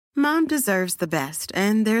Mom deserves the best,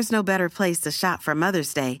 and there's no better place to shop for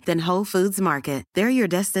Mother's Day than Whole Foods Market. They're your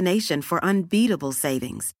destination for unbeatable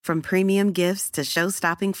savings, from premium gifts to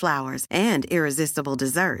show-stopping flowers and irresistible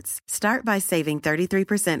desserts. Start by saving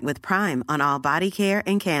 33% with Prime on all body care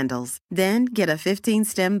and candles. Then get a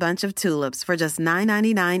 15-stem bunch of tulips for just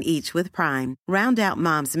 $9.99 each with Prime. Round out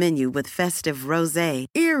Mom's menu with festive rosé,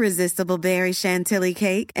 irresistible berry chantilly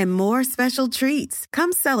cake, and more special treats.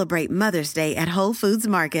 Come celebrate Mother's Day at Whole Foods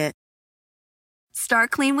Market.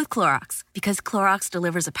 Start clean with Clorox, because Clorox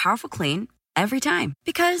delivers a powerful clean every time.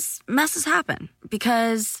 Because messes happen.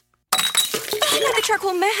 Because not the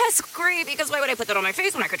charcoal mask. Great, because why would I put that on my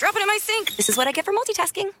face when I could drop it in my sink? This is what I get for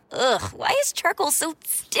multitasking. Ugh, why is charcoal so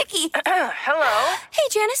sticky? Hello? Hey,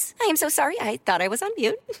 Janice. I am so sorry. I thought I was on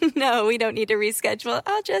mute. No, we don't need to reschedule.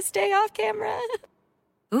 I'll just stay off camera.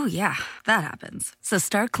 Ooh, yeah, that happens. So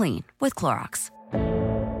start clean with Clorox.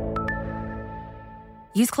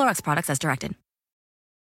 Use Clorox products as directed.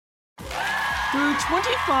 Through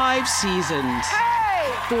 25 seasons,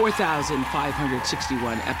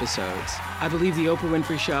 4,561 episodes, I believe The Oprah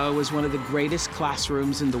Winfrey Show was one of the greatest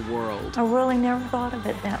classrooms in the world. I really never thought of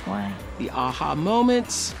it that way. The aha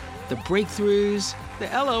moments, the breakthroughs, the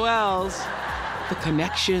LOLs, the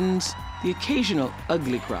connections, the occasional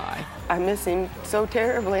ugly cry. I miss him so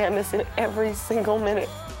terribly. I miss him every single minute.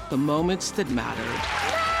 The moments that mattered.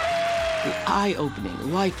 The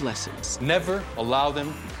eye-opening life lessons. Never allow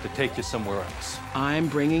them to take you somewhere else. I'm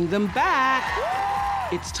bringing them back.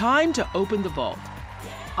 It's time to open the vault.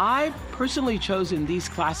 I've personally chosen these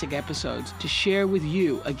classic episodes to share with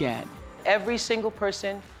you again. Every single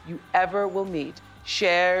person you ever will meet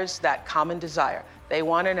shares that common desire. They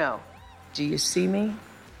want to know, do you see me?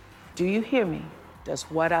 Do you hear me? Does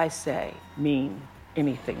what I say mean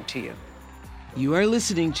anything to you? You are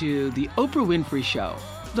listening to The Oprah Winfrey Show,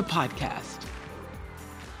 the podcast.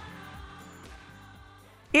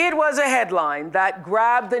 It was a headline that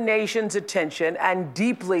grabbed the nation's attention and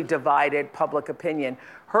deeply divided public opinion.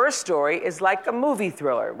 Her story is like a movie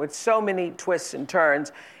thriller with so many twists and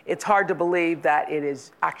turns, it's hard to believe that it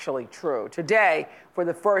is actually true. Today, for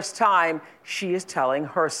the first time, she is telling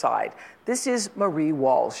her side. This is Marie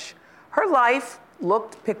Walsh. Her life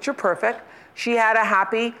looked picture perfect. She had a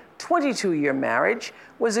happy 22-year marriage,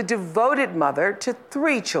 was a devoted mother to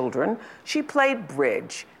 3 children. She played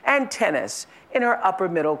bridge and tennis in her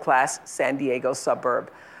upper-middle-class San Diego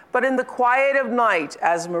suburb. But in the quiet of night,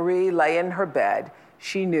 as Marie lay in her bed,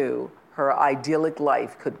 she knew her idyllic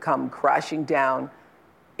life could come crashing down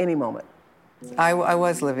any moment. I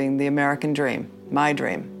was living the American dream, my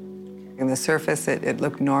dream. On the surface, it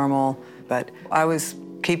looked normal, but I was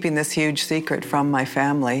keeping this huge secret from my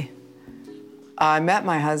family. I met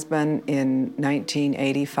my husband in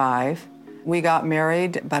 1985. We got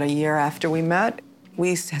married about a year after we met.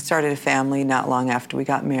 We started a family not long after we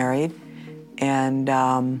got married. And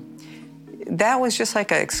that was just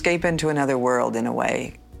like an escape into another world in a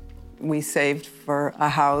way. We saved for a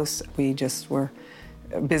house. We just were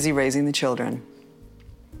busy raising the children.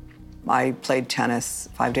 I played tennis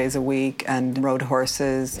 5 days a week and rode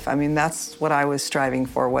horses. I mean, that's what I was striving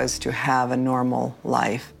for, was to have a normal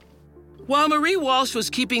life. While Marie Walsh was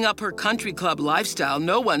keeping up her country club lifestyle,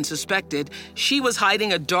 no one suspected she was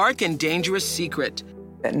hiding a dark and dangerous secret.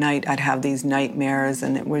 At night, I'd have these nightmares,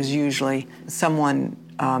 and it was usually someone,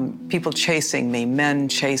 people chasing me, men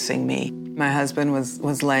chasing me. My husband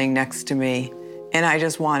was laying next to me, and I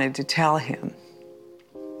just wanted to tell him.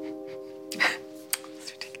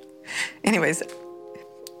 Anyways,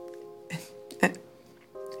 and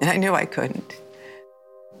I knew I couldn't.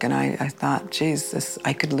 And I thought, geez,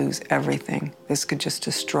 I could lose everything. This could just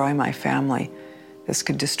destroy my family. This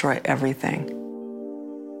could destroy everything.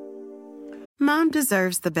 Mom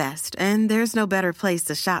deserves the best, and there's no better place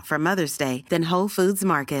to shop for Mother's Day than Whole Foods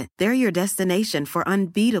Market. They're your destination for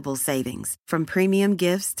unbeatable savings, from premium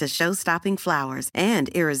gifts to show-stopping flowers and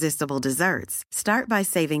irresistible desserts. Start by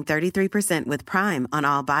saving 33% with Prime on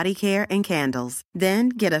all body care and candles. Then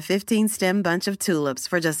get a 15-stem bunch of tulips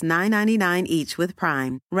for just $9.99 each with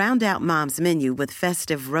Prime. Round out Mom's menu with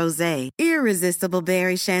festive rosé, irresistible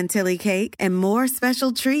berry chantilly cake, and more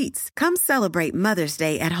special treats. Come celebrate Mother's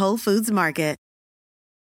Day at Whole Foods Market.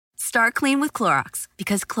 Start clean with Clorox,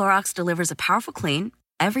 because Clorox delivers a powerful clean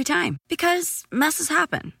every time. Because messes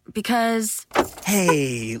happen. Because...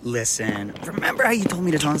 Hey, listen. Remember how you told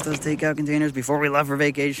me to toss those takeout containers before we left for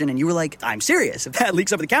vacation? And you were like, I'm serious. If that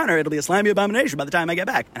leaks over the counter, it'll be a slimy abomination by the time I get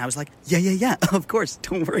back. And I was like, yeah, of course.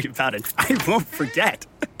 Don't worry about it. I won't forget.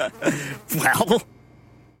 Well...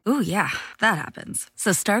 Ooh, yeah, that happens.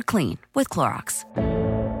 So start clean with Clorox.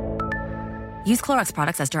 Use Clorox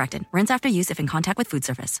products as directed. Rinse after use if in contact with food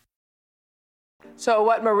surface. So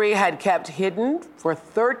what Marie had kept hidden for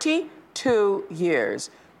 32 years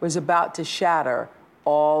was about to shatter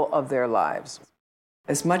all of their lives.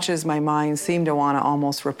 As much as my mind seemed to want to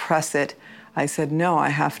almost repress it, I said, no, I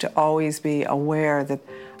have to always be aware that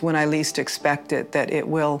when I least expect it, that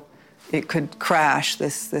it could crash,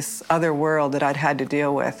 this other world that I'd had to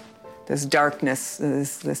deal with. This darkness,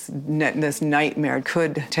 this nightmare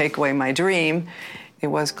could take away my dream. It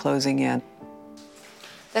was closing in.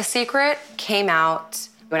 The secret came out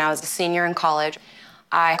when I was a senior in college.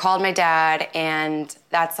 I called my dad, and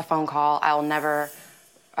that's a phone call I will never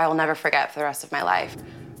forget for the rest of my life.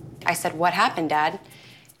 I said, "What happened, Dad?"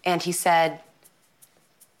 And he said,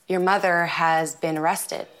 "Your mother has been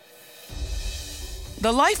arrested."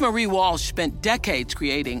 The life Marie Walsh spent decades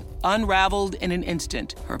creating unraveled in an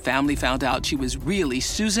instant. Her family found out she was really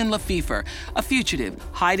Susan LeFevre, a fugitive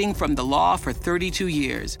hiding from the law for 32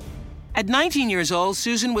 years. At 19 years old,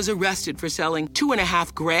 Susan was arrested for selling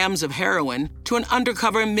 2.5 grams of heroin to an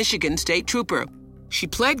undercover Michigan state trooper. She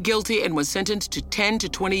pled guilty and was sentenced to 10 to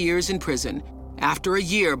 20 years in prison. After a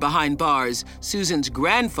year behind bars, Susan's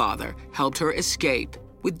grandfather helped her escape.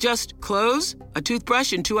 With just clothes, a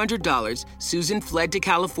toothbrush, and $200, Susan fled to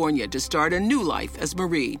California to start a new life as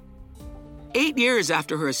Marie. 8 years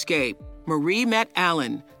after her escape, Marie met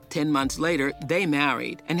Alan. 10 months later, they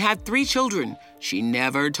married and had 3 children. She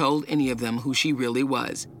never told any of them who she really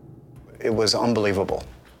was. It was unbelievable.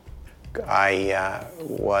 I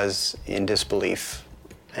was in disbelief,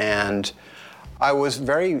 and I was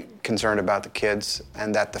very concerned about the kids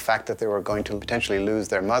and that the fact that they were going to potentially lose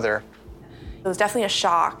their mother. It was definitely a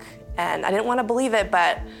shock, and I didn't want to believe it,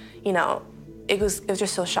 but, you know, it was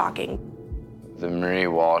just so shocking. The Marie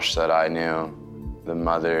Walsh that I knew, the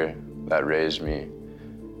mother that raised me,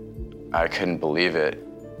 I couldn't believe it.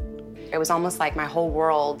 It was almost like my whole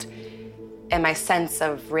world and my sense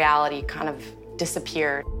of reality kind of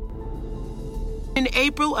disappeared. In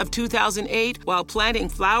April of 2008, while planting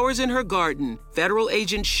flowers in her garden, federal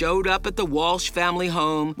agents showed up at the Walsh family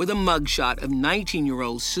home with a mugshot of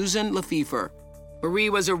 19-year-old Susan LeFevre. Marie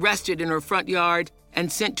was arrested in her front yard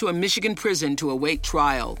and sent to a Michigan prison to await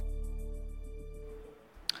trial.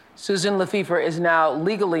 Susan LeFevre is now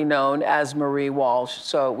legally known as Marie Walsh,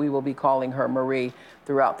 so we will be calling her Marie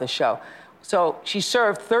throughout the show. So she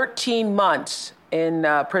served 13 months in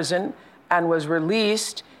prison and was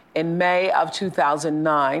released in May of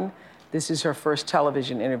 2009. This is her first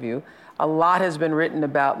television interview. A lot has been written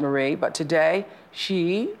about Marie, but today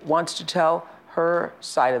she wants to tell her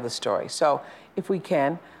side of the story. So if we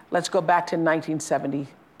can, let's go back to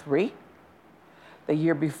 1973, the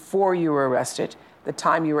year before you were arrested, the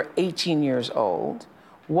time you were 18 years old.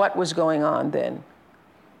 What was going on then?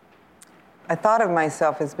 I thought of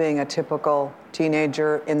myself as being a typical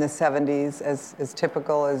teenager in the 70s, as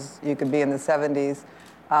typical as you could be in the 70s.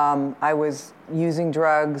 I was using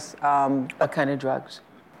drugs. What kind of drugs?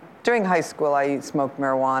 During high school, I smoked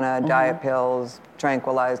marijuana, diet pills,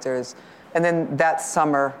 tranquilizers. And then that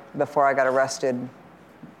summer, before I got arrested,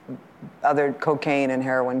 other cocaine and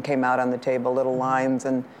heroin came out on the table, little lines.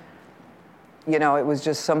 And, you know, it was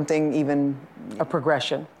just something even... A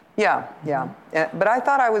progression. Yeah. But I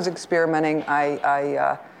thought I was experimenting.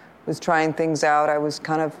 I was trying things out. I was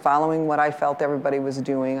kind of following what I felt everybody was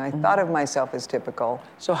doing. I thought of myself as typical.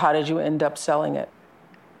 So how did you end up selling it?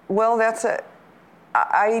 Well,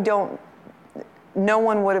 no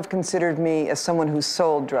one would have considered me as someone who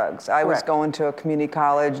sold drugs. I was going to a community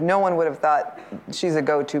college. No one would have thought she's a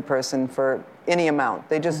go-to person for any amount.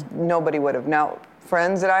 Nobody would have. Now,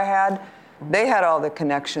 friends that I had, they had all the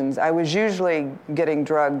connections. I was usually getting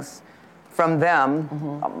drugs from them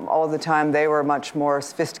all the time. They were much more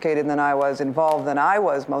sophisticated than I was, involved than I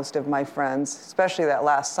was, most of my friends, especially that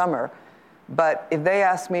last summer. But if they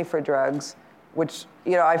asked me for drugs, which,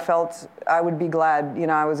 you know, I felt I would be glad, you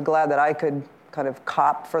know, I was glad that I could kind of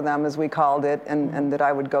cop for them, as we called it, and that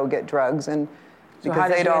I would go get drugs. And so how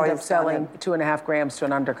did you end up selling 2.5 grams to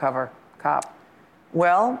an undercover cop?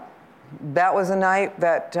 Well, that was a night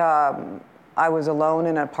that I was alone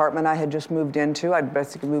in an apartment I had just moved into. I'd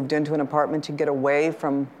basically moved into an apartment to get away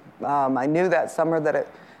from, I knew that summer that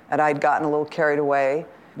I'd gotten a little carried away.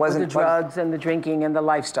 With the drugs and the drinking and the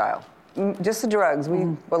lifestyle? Just the drugs. We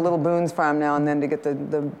a little Boone's Farm now and then to get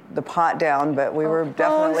the pot down, but we were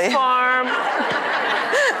definitely... Boone's Farm.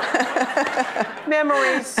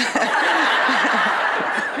 Memories.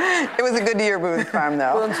 It was a good year, Boone's Farm,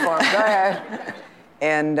 though. Boone's Farm, go ahead.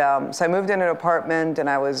 And so I moved in an apartment, and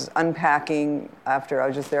I was unpacking after I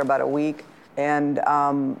was just there about a week. And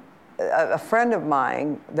a friend of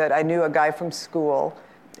mine that I knew, a guy from school,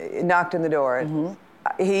 knocked on the door.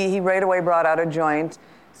 He right away brought out a joint,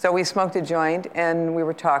 So we smoked a joint and we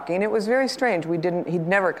were talking. It was very strange. He'd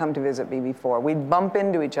never come to visit me before. We'd bump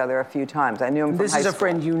into each other a few times. I knew him from This high is a school.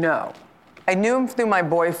 friend you know? I knew him through my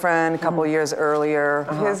boyfriend a couple years earlier.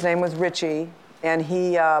 His name was Richie. And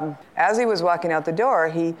he, as he was walking out the door,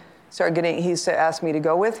 he asked me to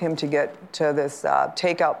go with him to get to this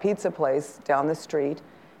takeout pizza place down the street.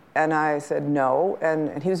 And I said no,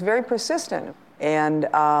 and he was very persistent. And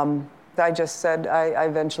I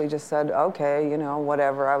eventually just said, okay,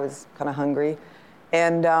 whatever. I was kind of hungry.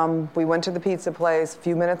 And we went to the pizza place a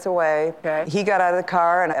few minutes away. Okay. He got out of the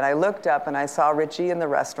car, and I looked up, and I saw Richie in the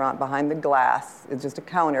restaurant behind the glass. It's just a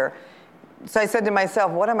counter. So I said to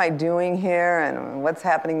myself, what am I doing here? And what's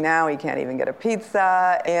happening now? He can't even get a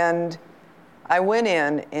pizza. And I went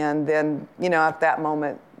in, and then, at that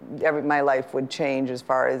moment, my life would change as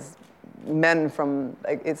far as men from,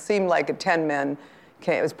 it seemed like 10 men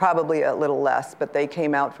came. It was probably a little less, but they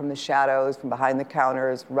came out from the shadows, from behind the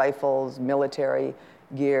counters, rifles, military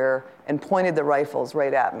gear, and pointed the rifles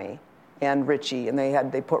right at me and Richie. And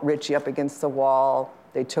they put Richie up against the wall.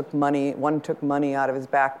 They took money. One took money out of his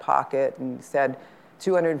back pocket and said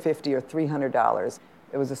 $250 or $300.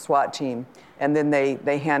 It was a SWAT team. And then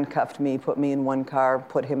they handcuffed me, put me in one car,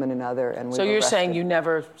 put him in another, and we were So you're arrested. Saying you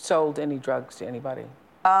never sold any drugs to anybody?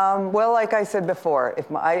 Well, like I said before,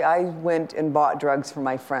 if I went and bought drugs for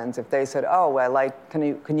my friends, if they said, "Oh, can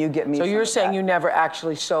you get me?" So some you're of saying that? you never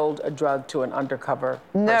actually sold a drug to an undercover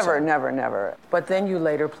person? Never. But then you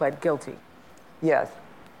later pled guilty. Yes.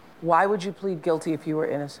 Why would you plead guilty if you were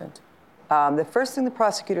innocent? The first thing the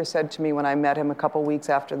prosecutor said to me when I met him a couple weeks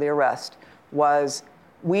after the arrest was,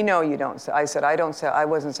 "We know you don't sell." I said, "I don't sell. I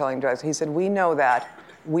wasn't selling drugs." He said, "We know that.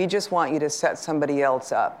 We just want you to set somebody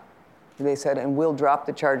else up." They said, "And we'll drop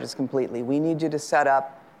the charges completely. We need you to set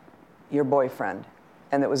up your boyfriend."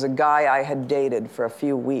 And it was a guy I had dated for a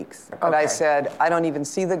few weeks. But I said, "I don't even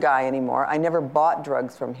see the guy anymore. I never bought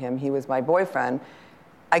drugs from him. He was my boyfriend.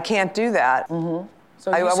 I can't do that." Mm-hmm.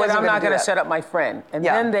 So you said, "I'm not going to set up my friend." And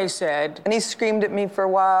then they said... And he screamed at me for a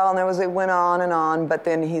while, and it went on and on. But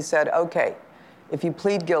then he said, "Okay, if you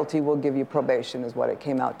plead guilty, we'll give you probation," is what it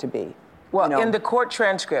came out to be. Well, in the court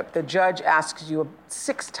transcript, the judge asks you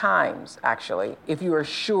 6 times, actually, if you are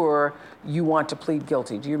sure you want to plead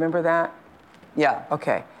guilty. Do you remember that? Yeah.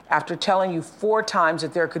 Okay. After telling you 4 times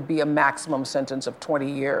that there could be a maximum sentence of 20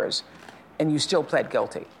 years, and you still pled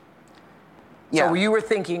guilty. Yeah. So you were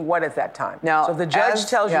thinking what at that time? Now, so the judge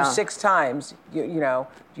tells you 6 times, you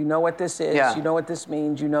know what this is, you know what this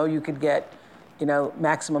means, you could get,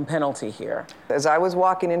 maximum penalty here. As I was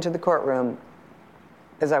walking into the courtroom,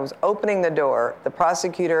 as I was opening the door, the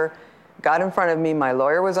prosecutor got in front of me. My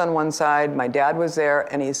lawyer was on one side, my dad was there,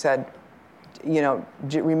 and he said,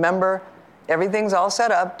 remember, everything's all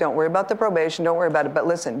set up. Don't worry about the probation. Don't worry about it. But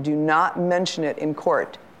listen, do not mention it in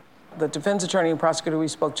court. The defense attorney and prosecutor we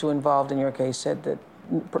spoke to involved in your case said that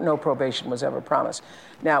no probation was ever promised.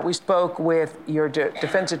 Now, we spoke with your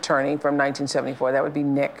defense attorney from 1974. That would be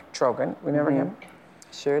Nick Trogan. Remember him?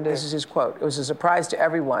 Sure do. This is his quote. "It was a surprise to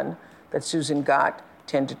everyone that Susan got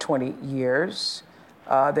 10 to 20 years.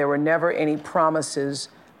 There were never any promises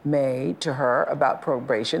made to her about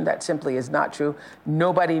probation. That simply is not true.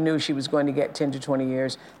 Nobody knew she was going to get 10 to 20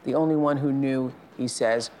 years. The only one who knew," he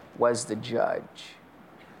says, "was the judge."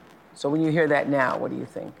 So when you hear that now, what do you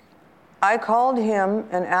think? I called him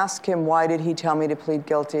and asked him, why did he tell me to plead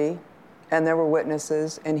guilty? And there were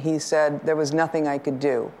witnesses, and he said there was nothing I could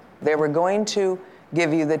do. They were going to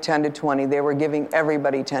give you the 10 to 20. They were giving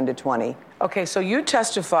everybody 10 to 20. Okay, so you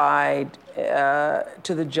testified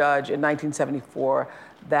to the judge in 1974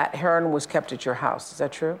 that heroin was kept at your house. Is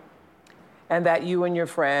that true? And that you and your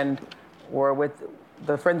friend were with,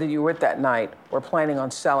 the friend that you were with that night, were planning on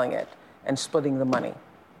selling it and splitting the money.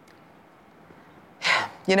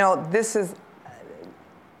 This is...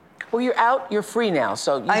 Well, you're out, you're free now,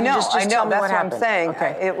 so you I know, just tell me that's what happened. I'm saying.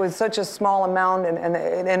 Okay. It was such a small amount,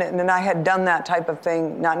 and I had done that type of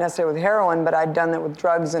thing, not necessarily with heroin, but I'd done that with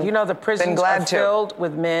drugs, and the prisons are filled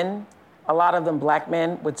with men, a lot of them black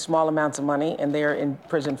men with small amounts of money, and they're in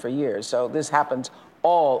prison for years. So this happens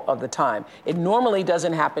all of the time. It normally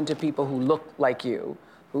doesn't happen to people who look like you,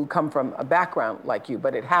 who come from a background like you,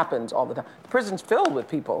 but it happens all the time. The prison's filled with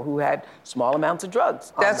people who had small amounts of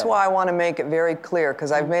drugs on That's them. why I want to make it very clear,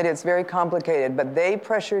 because I've made it's very complicated, but they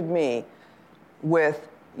pressured me with,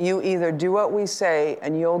 you either do what we say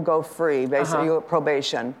and you'll go free, basically you'll get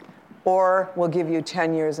probation, or we'll give you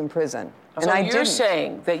 10 years in prison. And so I you're didn't.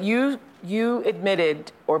 saying that you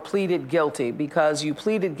admitted or pleaded guilty because you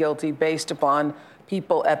pleaded guilty based upon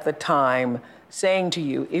people at the time saying to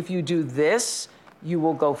you, if you do this, you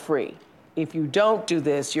will go free. if you don't do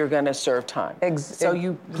this, you're going to serve time. So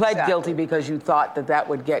you pled guilty because you thought that that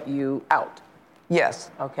would get you out.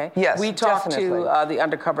 Yes. Okay. Yes, We talked definitely. to the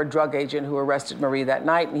undercover drug agent who arrested Marie that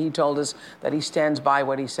night, and he told us that he stands by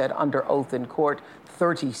what he said under oath in court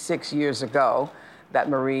 36 years ago, that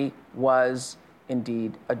Marie was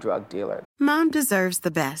indeed a drug dealer. Mom deserves the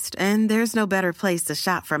best, and there's no better place to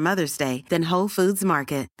shop for Mother's Day than Whole Foods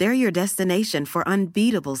Market. They're your destination for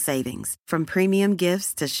unbeatable savings, from premium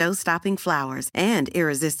gifts to show-stopping flowers and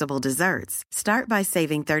irresistible desserts. Start by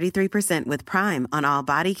saving 33% with Prime on all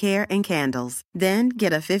body care and candles. Then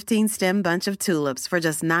get a 15-stem bunch of tulips for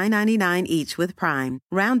just $9.99 each with Prime.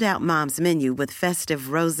 Round out Mom's menu with festive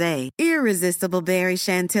rosé, irresistible berry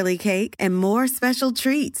chantilly cake, and more special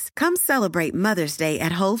treats. Come celebrate Mother's Day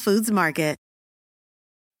at Whole Foods Market.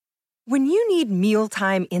 When you need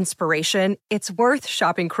mealtime inspiration, it's worth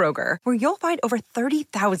shopping Kroger, where you'll find over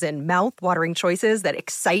 30,000 mouth-watering choices that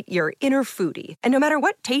excite your inner foodie. And no matter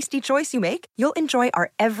what tasty choice you make, you'll enjoy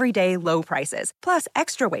our everyday low prices, plus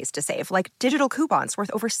extra ways to save, like digital coupons worth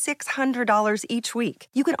over $600 each week.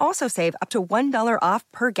 You can also save up to $1 off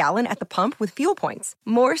per gallon at the pump with fuel points.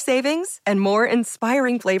 More savings and more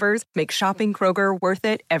inspiring flavors make shopping Kroger worth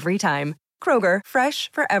it every time. Kroger,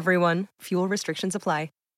 fresh for everyone. Fuel restrictions apply.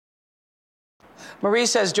 Marie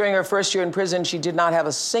says during her first year in prison, she did not have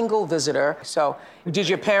a single visitor. So did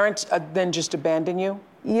your parents then just abandon you?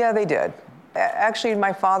 Yeah, they did. Actually,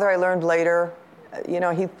 my father, I learned later,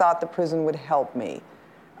 he thought the prison would help me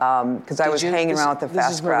because I was hanging around with the fast crowd.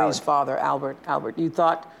 This is Marie's father, Albert. Albert, you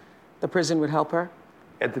thought the prison would help her?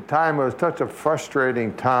 At the time, it was such a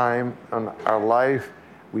frustrating time in our life.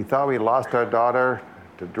 We thought we lost our daughter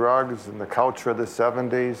to drugs and the culture of the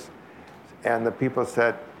 70s. And the people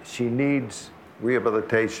said, she needs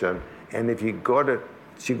rehabilitation, and if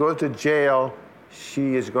she goes to jail,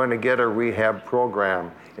 she is going to get a rehab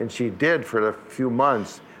program. And she did for a few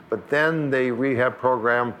months, but then the rehab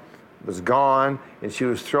program was gone, and she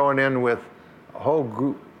was thrown in with a whole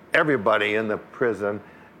group, everybody in the prison,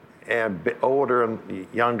 and older and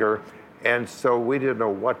younger, and so we didn't know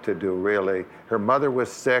what to do, really. Her mother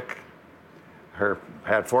was sick,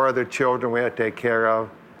 had 4 other children we had to take care of.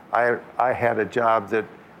 I had a job that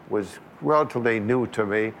was relatively new to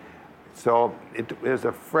me, so it was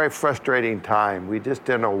a very frustrating time. We just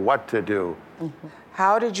didn't know what to do. Mm-hmm.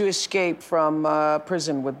 How did you escape from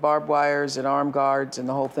prison with barbed wires and armed guards and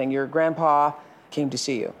the whole thing? Your grandpa came to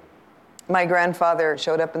see you. My grandfather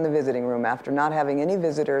showed up in the visiting room after not having any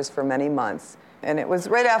visitors for many months, and it was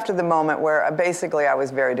right after the moment where basically I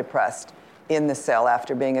was very depressed in the cell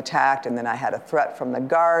after being attacked, and then I had a threat from the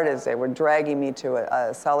guard as they were dragging me to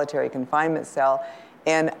a solitary confinement cell.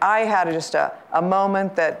 And I had just a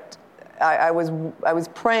moment that I was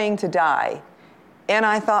praying to die, and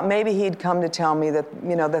I thought maybe he'd come to tell me that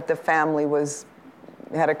that the family was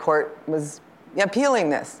appealing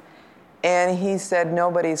this, and he said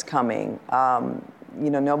nobody's coming,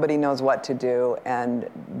 nobody knows what to do, and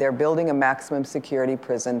they're building a maximum security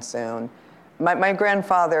prison soon. My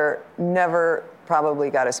grandfather never probably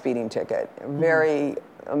got a speeding ticket.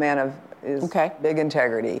 A man of big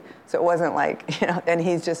integrity. So it wasn't like, and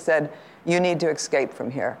he just said, you need to escape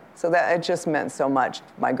from here. So that it just meant so much,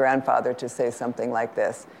 my grandfather, to say something like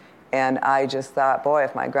this. And I just thought, boy,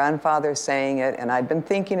 if my grandfather's saying it, and I'd been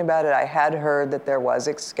thinking about it, I had heard that there was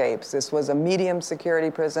escapes. This was a medium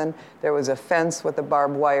security prison. There was a fence with a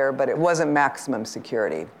barbed wire, but it wasn't maximum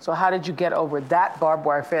security. So how did you get over that barbed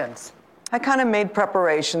wire fence? I kind of made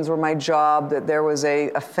preparations where my job, that there was a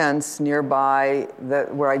fence nearby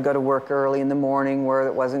where I'd go to work early in the morning where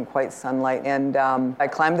it wasn't quite sunlight. And I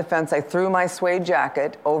climbed the fence. I threw my suede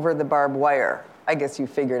jacket over the barbed wire. I guess you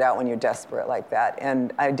figure it out when you're desperate like that.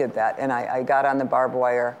 And I did that. And I got on the barbed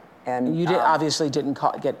wire. And you obviously didn't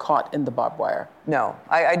get caught in the barbed wire. No,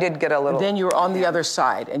 I did get a little. And then you were on the other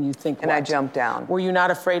side, and you think, and I jumped down. Were you not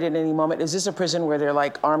afraid at any moment? Is this a prison where there are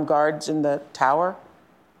like armed guards in the tower?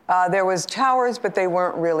 There was towers, but they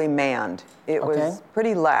weren't really manned. It was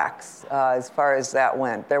pretty lax as far as that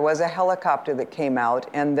went. There was a helicopter that came out,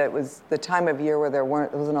 and that was the time of year where there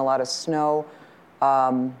wasn't a lot of snow.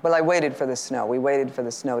 Well, I waited for the snow. We waited for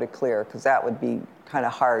the snow to clear, because that would be kind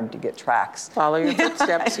of hard to get tracks. Follow your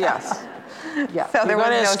footsteps, yes. Yeah. So you're going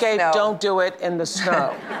to escape, don't do it in the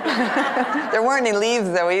snow. There weren't any leaves,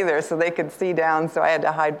 though, either, so they could see down, so I had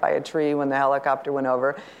to hide by a tree when the helicopter went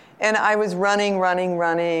over. And I was running,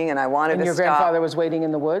 and I wanted to stop. And your grandfather was waiting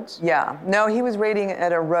in the woods? Yeah. No, he was waiting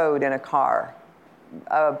at a road in a car,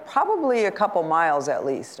 probably a couple miles at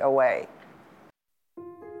least away.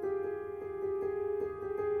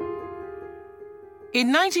 In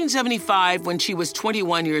 1975, when she was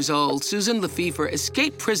 21 years old, Susan LeFevre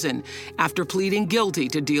escaped prison after pleading guilty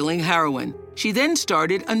to dealing heroin. She then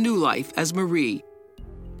started a new life as Marie.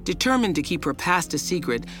 Determined to keep her past a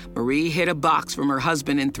secret, Marie hid a box from her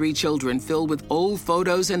husband and 3 children filled with old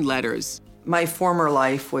photos and letters. My former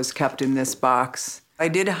life was kept in this box. I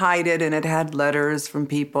did hide it, and it had letters from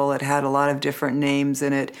people. It had a lot of different names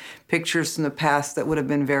in it, pictures from the past that would have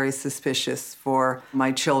been very suspicious for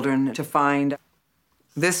my children to find.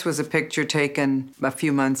 This was a picture taken a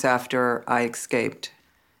few months after I escaped.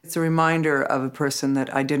 It's a reminder of a person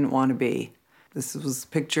that I didn't want to be. This was a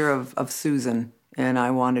picture of Susan, and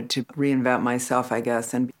I wanted to reinvent myself, I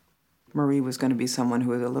guess, and Marie was going to be someone who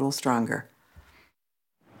was a little stronger.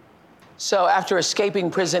 So after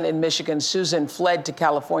escaping prison in Michigan, Susan fled to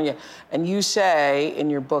California. And you say in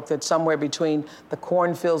your book that somewhere between the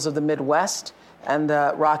cornfields of the Midwest and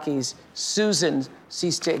the Rockies, Susan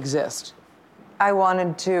ceased to exist. I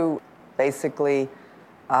wanted to basically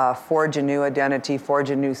forge a new identity, forge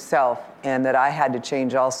a new self, and that I had to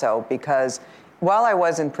change also, because while I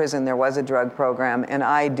was in prison, there was a drug program, and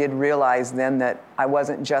I did realize then that I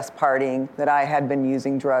wasn't just partying, that I had been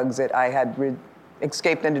using drugs, that I had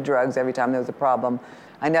escaped into drugs every time there was a problem.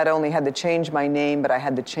 I not only had to change my name, but I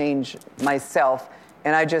had to change myself.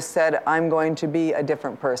 And I just said, I'm going to be a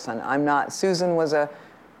different person. I'm not, Susan was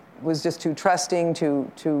just too trusting,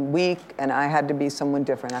 too weak, and I had to be someone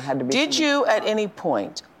different. I had to be. Did you at any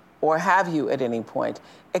point, or have you at any point,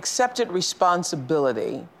 accepted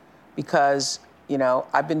responsibility? Because, you know,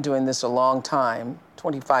 I've been doing this a long time,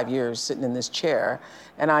 25 years sitting in this chair,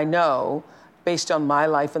 and I know, based on my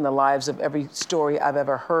life and the lives of every story I've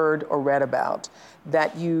ever heard or read about,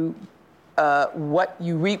 that you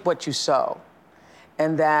reap what you sow,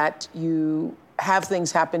 and that you have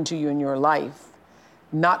things happen to you in your life,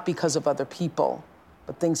 not because of other people,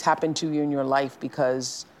 but things happen to you in your life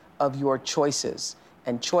because of your choices.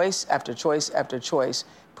 And choice after choice after choice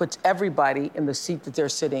puts everybody in the seat that they're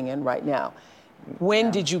sitting in right now.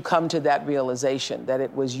 When did you come to that realization that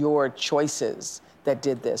it was your choices that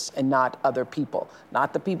did this and not other people?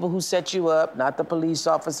 Not the people who set you up, not the police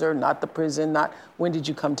officer, not the prison, when did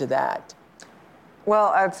you come to that?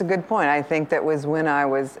 Well, that's a good point. I think that was when I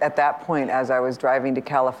was, at that point, as I was driving to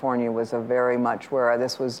California, was a very much where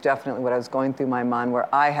this was definitely what I was going through my mind,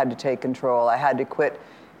 where I had to take control. I had to quit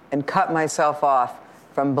and cut myself off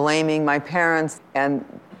from blaming my parents. And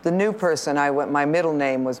the new person, my middle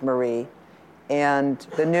name was Marie. And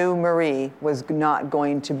the new Marie was not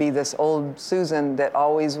going to be this old Susan that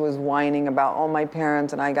always was whining about, oh, my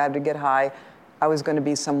parents, and I got to get high. I was going to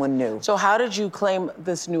be someone new. So how did you claim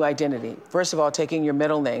this new identity? First of all, taking your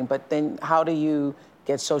middle name, but then how do you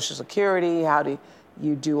get Social Security? How do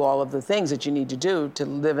you do all of the things that you need to do to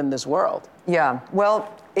live in this world? Yeah,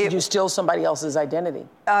 well... Did you steal somebody else's identity?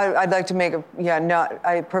 I'd like to make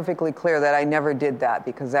perfectly clear that I never did that,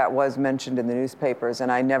 because that was mentioned in the newspapers, and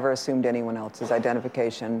I never assumed anyone else's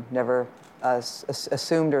identification, never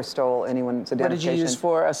assumed or stole anyone's identification. What did you use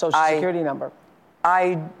for a Social Security number?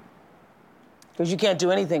 Because you can't do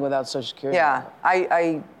anything without Social Security. Yeah,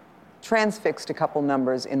 I transfixed a couple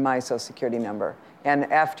numbers in my Social Security number, and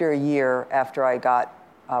after a year, after I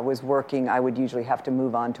was working, I would usually have to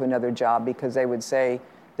move on to another job, because they would say,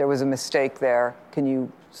 there was a mistake there, can you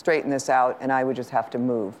straighten this out? And I would just have to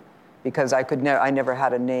move, because I never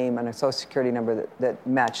had a name and a Social Security number that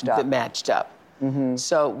matched up. That matched up. Mm-hmm.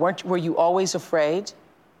 So were you always afraid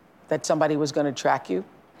that somebody was going to track you?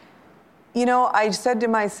 You know, I said to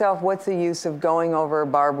myself, what's the use of going over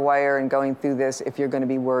barbed wire and going through this if you're going to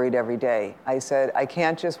be worried every day? I said, I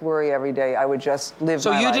can't just worry every day. I would just live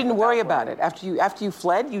my life. So you didn't worry about it? After you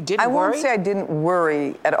fled, you didn't worry? I won't say I didn't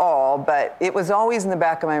worry at all, but it was always in the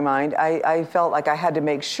back of my mind. I felt like I had to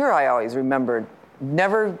make sure I always remembered,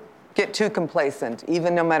 never get too complacent,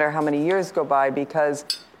 even no matter how many years go by, because,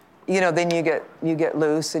 you know, then you get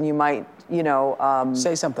loose and you might, you know...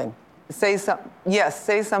 say something. Say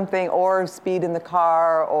something, or speed in the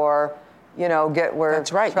car, or, you know, get where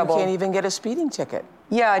That's right. trouble. You can't even get a speeding ticket.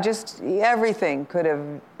 Yeah, just everything could have,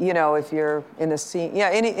 you know, if you're in a scene. Yeah,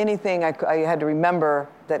 anything. I had to remember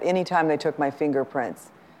that any time they took my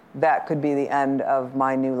fingerprints, that could be the end of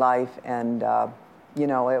my new life, and, you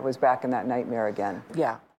know, it was back in that nightmare again.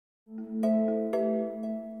 Yeah.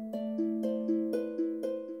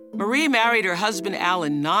 Marie married her husband,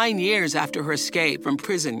 Alan, 9 years after her escape from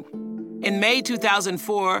prison. In May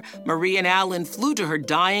 2004, Marie and Alan flew to her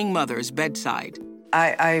dying mother's bedside.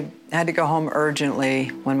 I had to go home urgently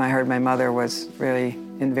when I heard my mother was really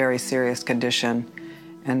in very serious condition.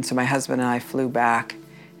 And so my husband and I flew back,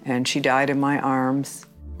 and she died in my arms.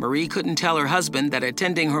 Marie couldn't tell her husband that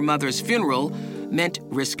attending her mother's funeral meant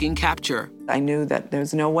risking capture. I knew that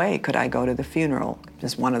there's no way could I go to the funeral.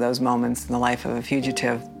 Just one of those moments in the life of a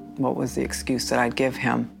fugitive. What was the excuse that I'd give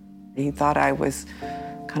him? He thought I was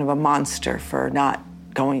kind of a monster for not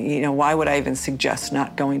going. Why would I even suggest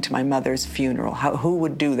not going to my mother's funeral? Who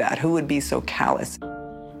would do that? Who would be so callous?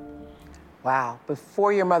 Wow.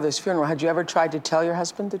 Before your mother's funeral, had you ever tried to tell your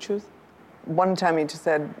husband the truth? One time he just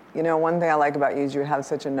said, one thing I like about you is you have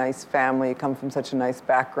such a nice family, you come from such a nice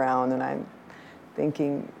background, and I'm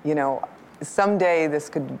thinking, someday this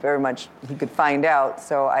could very much, he could find out,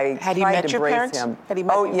 so I tried to brace him. Had he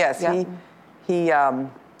met Oh, you? yes, Yeah.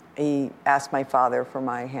 he asked my father for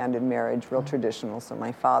my hand in marriage, real traditional, so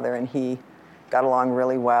my father and he got along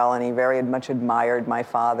really well, and he very much admired my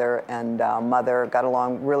father and mother, got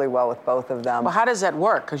along really well with both of them. Well, how does that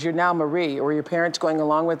work? Because you're now Marie. Were your parents going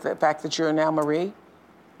along with the fact that you're now Marie?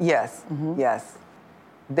 Yes, yes.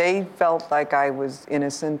 They felt like I was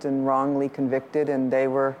innocent and wrongly convicted, and they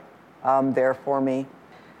were there for me.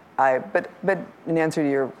 But in answer to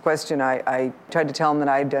your question, I tried to tell him that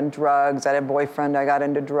I had done drugs. I had a boyfriend. I got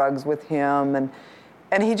into drugs with him,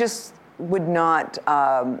 and he just would not,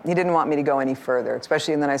 he didn't want me to go any further,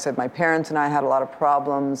 especially, and then I said my parents and I had a lot of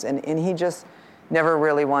problems, and he just never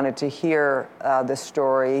really wanted to hear the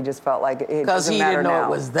story. He just felt like it doesn't matter now. Because he didn't know it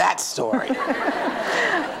was that story.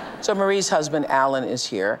 So Marie's husband, Alan, is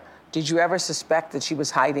here. Did you ever suspect that she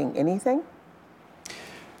was hiding anything?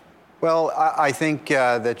 Well, I think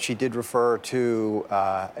that she did refer to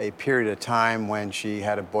a period of time when she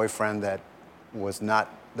had a boyfriend that was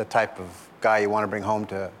not the type of guy you want to bring home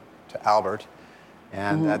to Albert,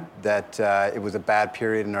 and that it was a bad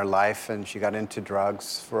period in her life, and she got into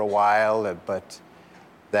drugs for a while, but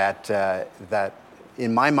that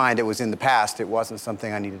in my mind it was in the past. It wasn't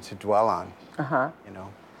something I needed to dwell on.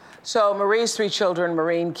 So Marie's 3 children,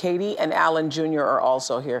 Maureen, Katie, and Alan Jr. are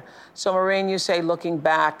also here. So Maureen, you say looking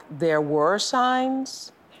back, there were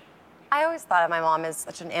signs? I always thought of my mom as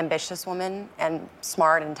such an ambitious woman and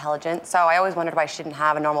smart and intelligent, so I always wondered why she didn't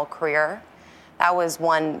have a normal career. That was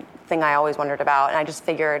one thing I always wondered about, and I just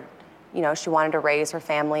figured, she wanted to raise her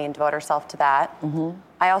family and devote herself to that.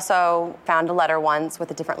 I also found a letter once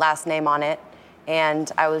with a different last name on it,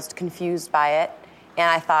 and I was confused by it,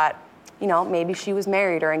 and I thought, maybe she was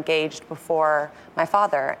married or engaged before my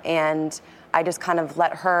father, and I just kind of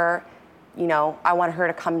let her, I wanted her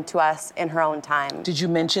to come to us in her own time. Did you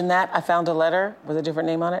mention that? I found a letter with a different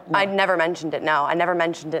name on it? No. I never mentioned it, no. I never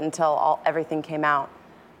mentioned it until everything came out.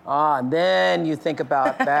 And then you think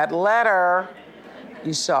about that letter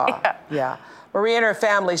you saw. Yeah. Marie and her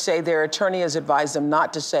family say their attorney has advised them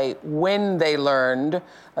not to say when they learned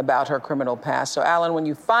about her criminal past. So, Alan, when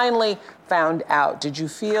you finally found out, did you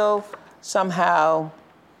feel somehow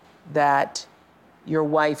that your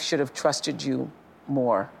wife should have trusted you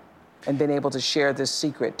more and been able to share this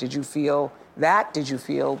secret? Did you feel that? Did you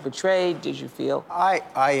feel betrayed? Did you feel?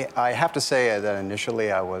 I have to say that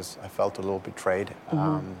initially I felt a little betrayed,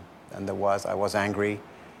 and I was angry.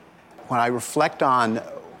 When I reflect on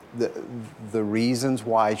the reasons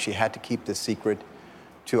why she had to keep this secret,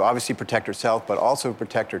 to obviously protect herself, but also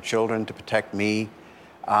protect her children, to protect me,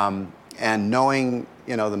 and knowing,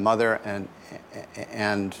 the mother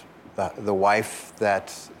and the wife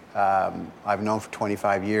that I've known for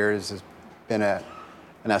 25 years, has been an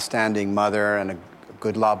outstanding mother and a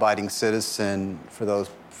good law-abiding citizen for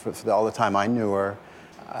all the time I knew her.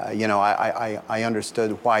 I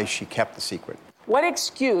understood why she kept the secret. What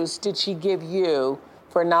excuse did she give you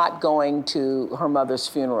for not going to her mother's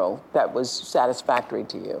funeral that was satisfactory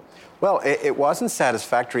to you? Well, it wasn't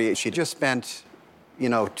satisfactory. She just spent,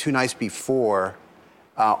 2 nights before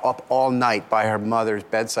up all night by her mother's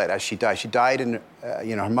bedside as she died. She died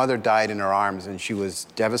her mother died in her arms, and she was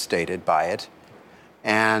devastated by it.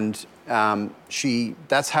 And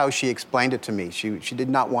that's how she explained it to me. She did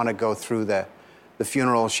not want to go through the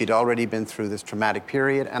funeral. She'd already been through this traumatic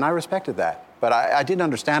period, and I respected that. But I didn't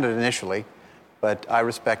understand it initially, but I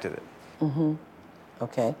respected it.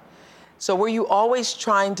 Okay. So were you always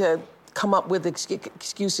trying to come up with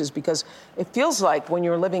excuses? Because it feels like when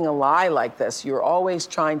you're living a lie like this, you're always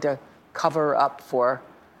trying to cover up for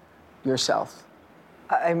yourself.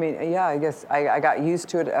 I mean, yeah, I guess I got used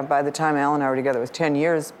to it. By the time Alan and I were together, it was 10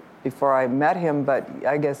 years before I met him, but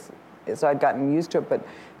I guess, so I'd gotten used to it. But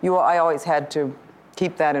I always had to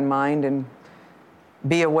keep that in mind and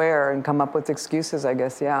be aware and come up with excuses, I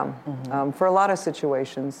guess, yeah, for a lot of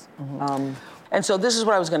situations. And so this is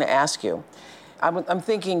what I was going to ask you. I'm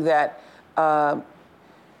thinking that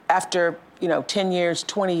after, 10 years,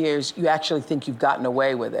 20 years, you actually think you've gotten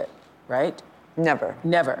away with it, right? Never.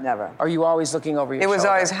 Never? Never. Are you always looking over your shoulder? It was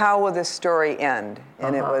always, how will this story end?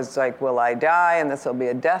 And it was like, will I die and this will be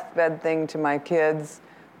a deathbed thing to my kids?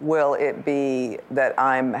 Will it be that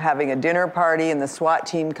I'm having a dinner party and the SWAT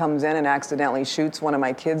team comes in and accidentally shoots one of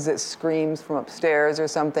my kids that screams from upstairs or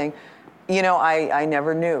something? You know, I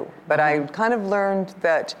never knew. But I kind of learned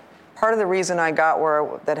that part of the reason I got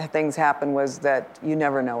where that things happen was that you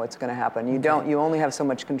never know what's going to happen. You only have so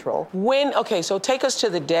much control. Okay, so take us to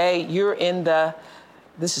the day you're in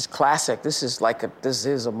this is classic. This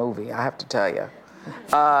is a movie, I have to tell you.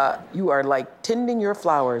 You are like tending your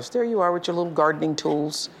flowers. There you are with your little gardening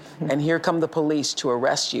tools, and here come the police to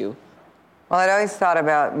arrest you. Well, I'd always thought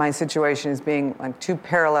about my situation as being like two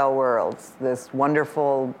parallel worlds. This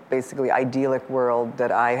wonderful, basically idyllic world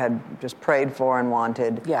that I had just prayed for and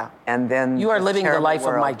wanted. Yeah. And then you are living the life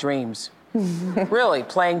world. of my dreams. Really,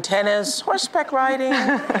 playing tennis, horseback riding,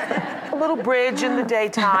 a little bridge in the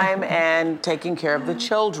daytime, and taking care of the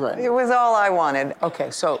children. It was all I wanted.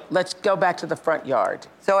 Okay, so let's go back to the front yard.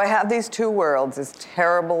 So I have these two worlds, this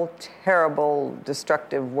terrible, terrible,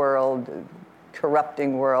 destructive world,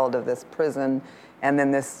 corrupting world of this prison, and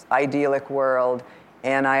then this idyllic world.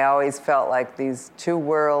 And I always felt like these two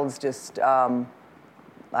worlds just,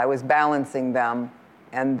 I was balancing them.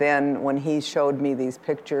 And then when he showed me these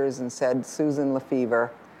pictures and said, Susan LeFevre,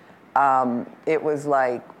 it was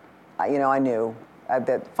like, you know, I knew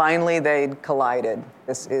that finally they'd collided.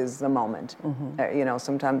 This is the moment. You know,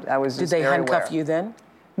 sometimes I was just Did they very handcuff aware. you then?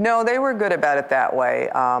 No, they were good about it that way.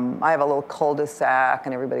 I have a little cul-de-sac,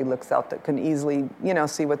 and everybody looks out that can easily, you know,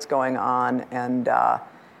 see what's going on. And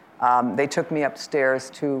they took me upstairs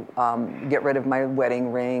to get rid of my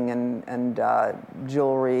wedding ring and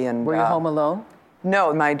jewelry. And were you home alone?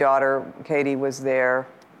 No, my daughter, Katie, was there.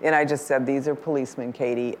 And I just said, these are policemen,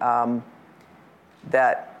 Katie,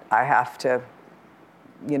 that I have to,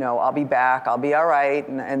 you know, I'll be back, I'll be all right.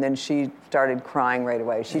 And then she started crying right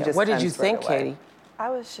away. She just What did you tensed right think, away. Katie?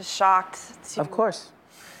 I was just shocked. Of course.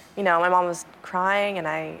 You know, my mom was crying, and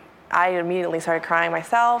I immediately started crying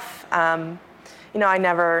myself. You know, I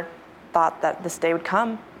never thought that this day would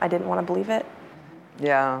come. I didn't want to believe it.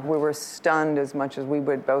 Yeah, we were stunned as much as we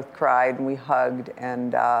would both cried, and we hugged,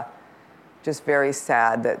 and just very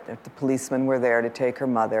sad that the policemen were there to take her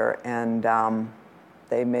mother. And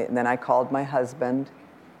then I called my husband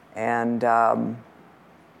and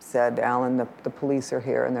said, Alan, the police are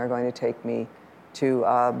here, and they're going to take me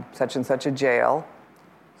to such and such a jail.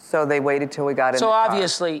 So they waited till we got in the car. So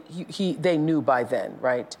obviously, they knew by then,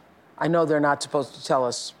 right? I know they're not supposed to tell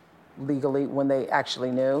us legally when they actually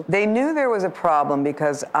knew. They knew there was a problem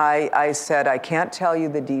because I said, I can't tell you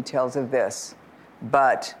the details of this,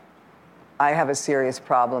 but I have a serious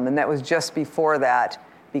problem. And that was just before that,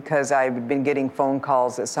 because I'd been getting phone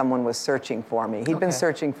calls that someone was searching for me. He'd been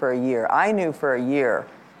searching for a year. I knew for a year,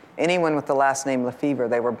 anyone with the last name LeFevre,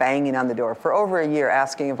 they were banging on the door for over a year,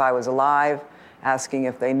 asking if I was alive, asking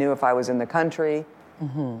if they knew if I was in the country.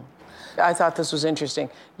 I thought this was interesting.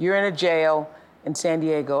 You're in a jail in San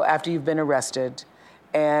Diego after you've been arrested,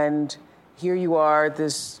 and here you are,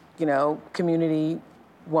 this, you know, community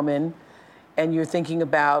woman, and you're thinking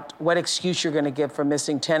about what excuse you're going to give for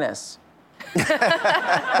missing tennis.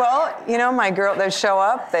 Well, you know, my girl, they'd show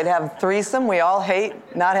up, they'd have threesome. We all hate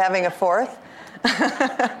not having a fourth.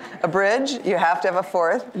 A bridge, you have to have a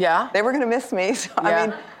fourth. Yeah. They were going to miss me. So, Yeah. I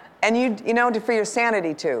mean, and you know, for your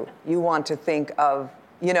sanity too, you want to think of,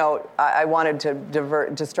 you know, I wanted to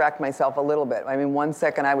distract myself a little bit. I mean, 1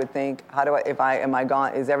 second I would think, am I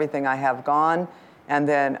gone? Is everything I have gone? And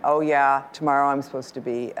then, oh yeah, tomorrow I'm supposed to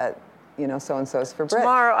be at, you know, so-and-so's for bridge.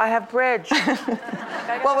 Tomorrow I have bridge.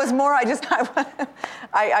 Well, it was more, I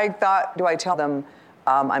thought, do I tell them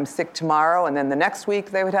I'm sick tomorrow, and then the next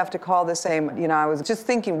week they would have to call the same, you know, I was just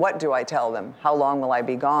thinking, what do I tell them? How long will I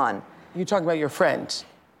be gone? You're talking about your friends.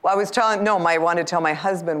 Well, I wanted to tell my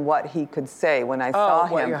husband what he could say when I saw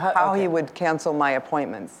him, how he would cancel my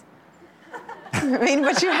appointments. I mean,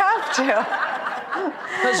 but you have to.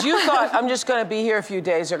 Because you thought, I'm just going to be here a few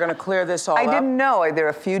days, they're going to clear this all up. I didn't know. Either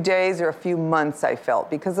a few days or a few months, I felt,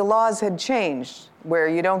 because the laws had changed, where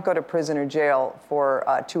you don't go to prison or jail for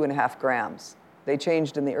 2.5 grams. They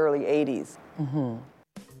changed in the early 80s.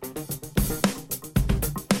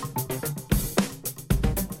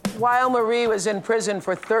 While Marie was in prison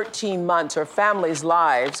for 13 months, her family's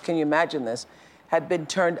lives, can you imagine this, had been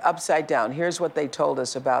turned upside down. Here's what they told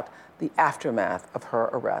us about the aftermath of her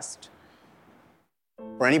arrest.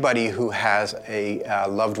 For anybody who has a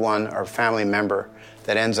loved one or family member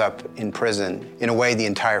that ends up in prison, in a way the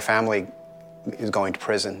entire family is going to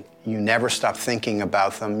prison, you never stop thinking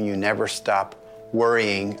about them, you never stop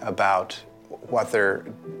worrying about what they're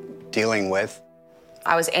dealing with.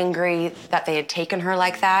 I was angry that they had taken her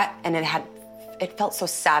like that, and it felt so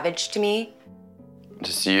savage to me.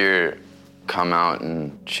 To see her come out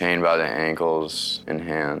and chained by the ankles and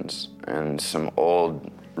hands and some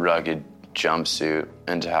old rugged jumpsuit,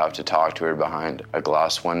 and to have to talk to her behind a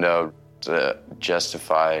glass window to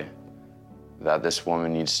justify that this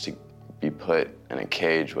woman needs to be put in a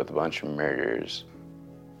cage with a bunch of murderers.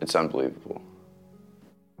 It's unbelievable.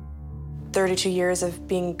 32 years of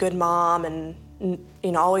being a good mom and,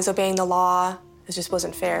 you know, always obeying the law, it just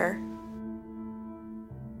wasn't fair.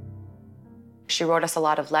 She wrote us a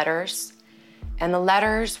lot of letters, and the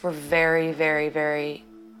letters were very, very, very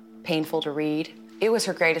painful to read. It was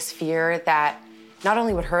her greatest fear that not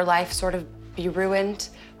only would her life sort of be ruined,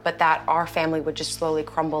 but that our family would just slowly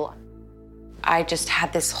crumble. I just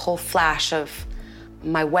had this whole flash of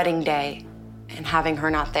my wedding day and having her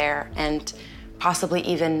not there, and possibly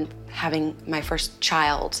even having my first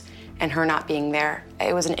child and her not being there.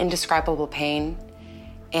 It was an indescribable pain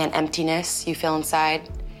and emptiness you feel inside,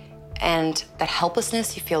 and that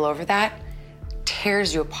helplessness you feel over that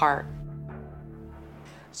tears you apart.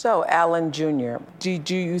 So, Alan Jr.,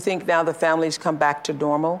 do you think now the family's come back to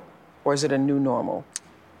normal, or is it a new normal?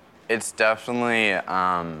 It's definitely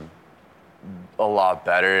a lot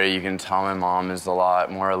better. You can tell my mom is a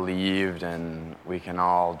lot more relieved, and we can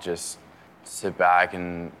all just sit back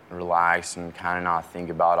and relax and kind of not think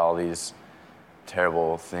about all these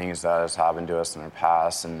terrible things that has happened to us in our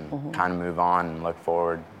past, and kind of move on and look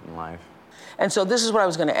forward in life. And so this is what I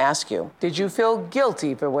was going to ask you. Did you feel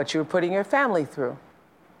guilty for what you were putting your family through?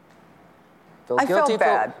 I felt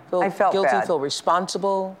bad. I felt guilty, bad. feel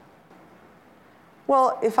responsible?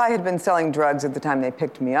 Well, if I had been selling drugs at the time they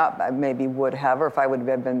picked me up, I maybe would have, or if I would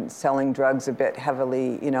have been selling drugs a bit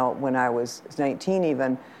heavily, you know, when I was 19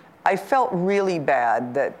 even, I felt really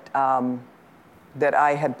bad that that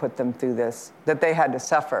I had put them through this, that they had to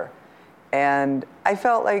suffer. And I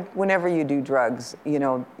felt like whenever you do drugs, you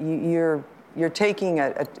know, you're taking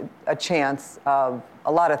a chance of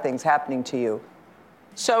a lot of things happening to you.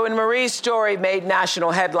 So when Marie's story made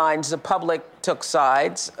national headlines, the public took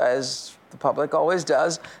sides, as the public always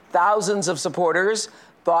does. Thousands of supporters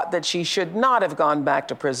thought that she should not have gone back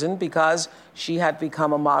to prison because she had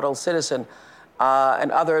become a model citizen.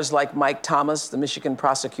 And others, like Mike Thomas, the Michigan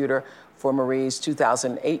prosecutor for Marie's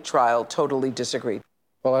 2008 trial, totally disagreed.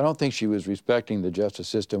 Well, I don't think she was respecting the justice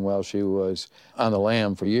system while she was on the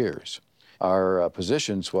lam for years. Our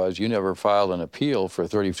positions was you never filed an appeal for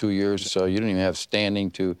 32 years, so you didn't even have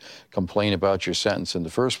standing to complain about your sentence in the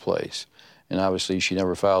first place. And obviously she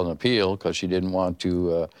never filed an appeal because she didn't want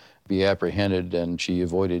to be apprehended, and she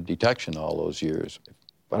avoided detection all those years.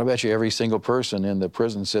 But I bet you every single person in the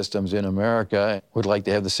prison systems in America would like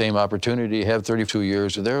to have the same opportunity to have 32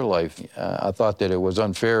 years of their life. I thought that it was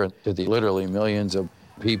unfair to the literally millions of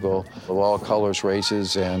people of all colors,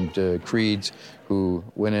 races, and creeds who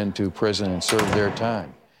went into prison and served their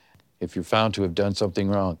time. If you're found to have done something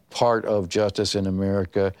wrong, part of justice in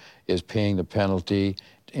America is paying the penalty,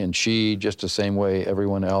 and she, just the same way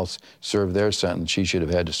everyone else served their sentence, she should have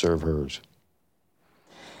had to serve hers.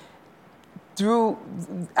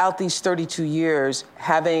 Throughout these 32 years,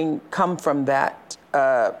 having come from that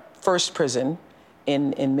first prison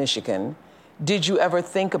in Michigan, did you ever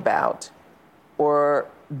think about, or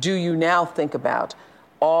do you now think about,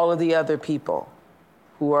 all of the other people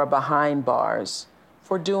who are behind bars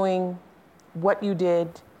for doing what you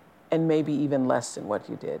did and maybe even less than what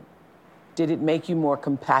you did? Did it make you more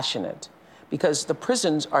compassionate? Because the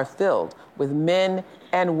prisons are filled with men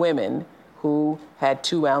and women who had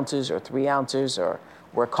 2 ounces or 3 ounces or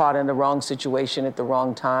were caught in the wrong situation at the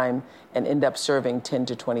wrong time and end up serving 10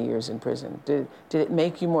 to 20 years in prison. Did it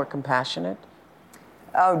make you more compassionate?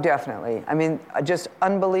 Oh, definitely. I mean, just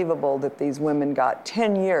unbelievable that these women got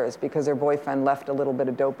 10 years because their boyfriend left a little bit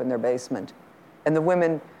of dope in their basement. And the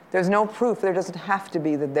women, there's no proof. There doesn't have to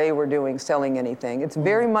be that they were selling anything. It's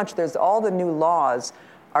very much, there's all the new laws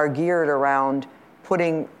are geared around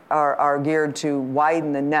are geared to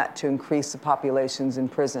widen the net to increase the populations in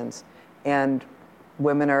prisons. And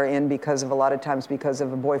women are in because of, a lot of times, because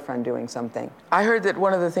of a boyfriend doing something. I heard that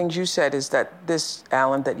one of the things you said is that this,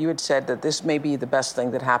 Alan, that you had said that this may be the best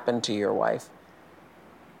thing that happened to your wife.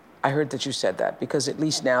 I heard that you said that because at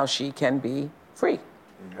least now she can be free.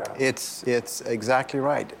 Yeah. It's exactly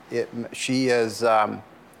right. She has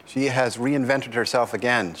reinvented herself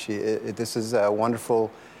again. This is a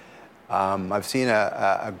wonderful. I've seen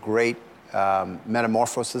a great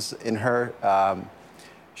metamorphosis in her.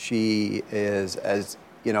 She is, as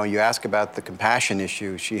you know, you ask about the compassion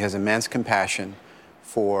issue. She has immense compassion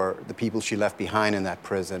for the people she left behind in that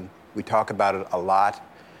prison. We talk about it a lot.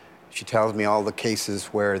 She tells me all the cases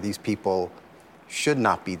where these people should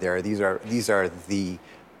not be there. These are the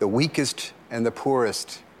weakest and the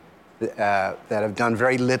poorest that have done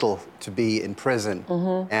very little to be in prison.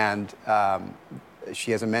 And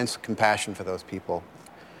she has immense compassion for those people.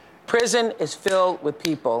 Prison is filled with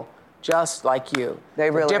people just like you. They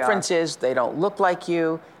really The difference is they don't look like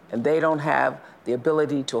you, and they don't have the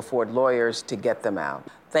ability to afford lawyers to get them out.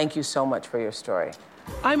 Thank you so much for your story.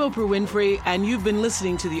 I'm Oprah Winfrey, and you've been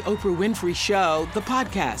listening to The Oprah Winfrey Show, the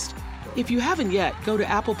podcast. If you haven't yet, go to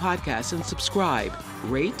Apple Podcasts and subscribe,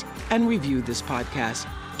 rate, and review this podcast.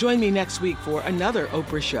 Join me next week for another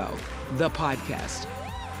Oprah Show, the podcast.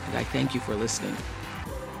 And I thank you for listening.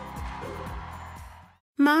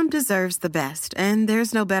 Mom deserves the best, and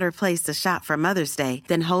there's no better place to shop for Mother's Day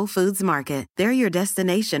than Whole Foods Market. They're your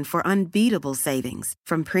destination for unbeatable savings,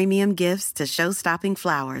 from premium gifts to show-stopping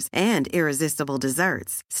flowers and irresistible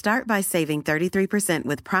desserts. Start by saving 33%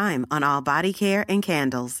 with Prime on all body care and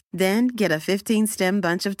candles. Then get a 15-stem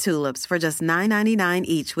bunch of tulips for just $9.99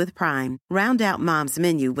 each with Prime. Round out Mom's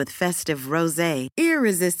menu with festive rosé,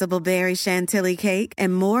 irresistible berry chantilly cake,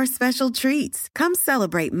 and more special treats. Come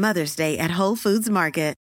celebrate Mother's Day at Whole Foods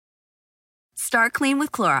Market. Start clean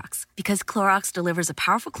with Clorox, because Clorox delivers a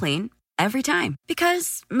powerful clean every time.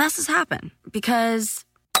 Because messes happen. Because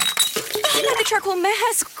I got the charcoal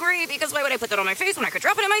mask. Great, because why would I put that on my face when I could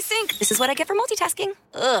drop it in my sink? This is what I get for multitasking.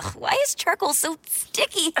 Ugh, why is charcoal so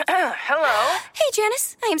sticky? Hello? Hey,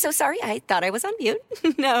 Janice. I am so sorry. I thought I was on mute.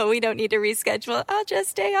 No, we don't need to reschedule. I'll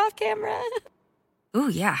just stay off camera. Ooh,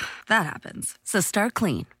 yeah, that happens. So start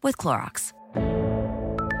clean with Clorox.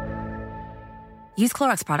 Use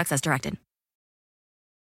Clorox products as directed.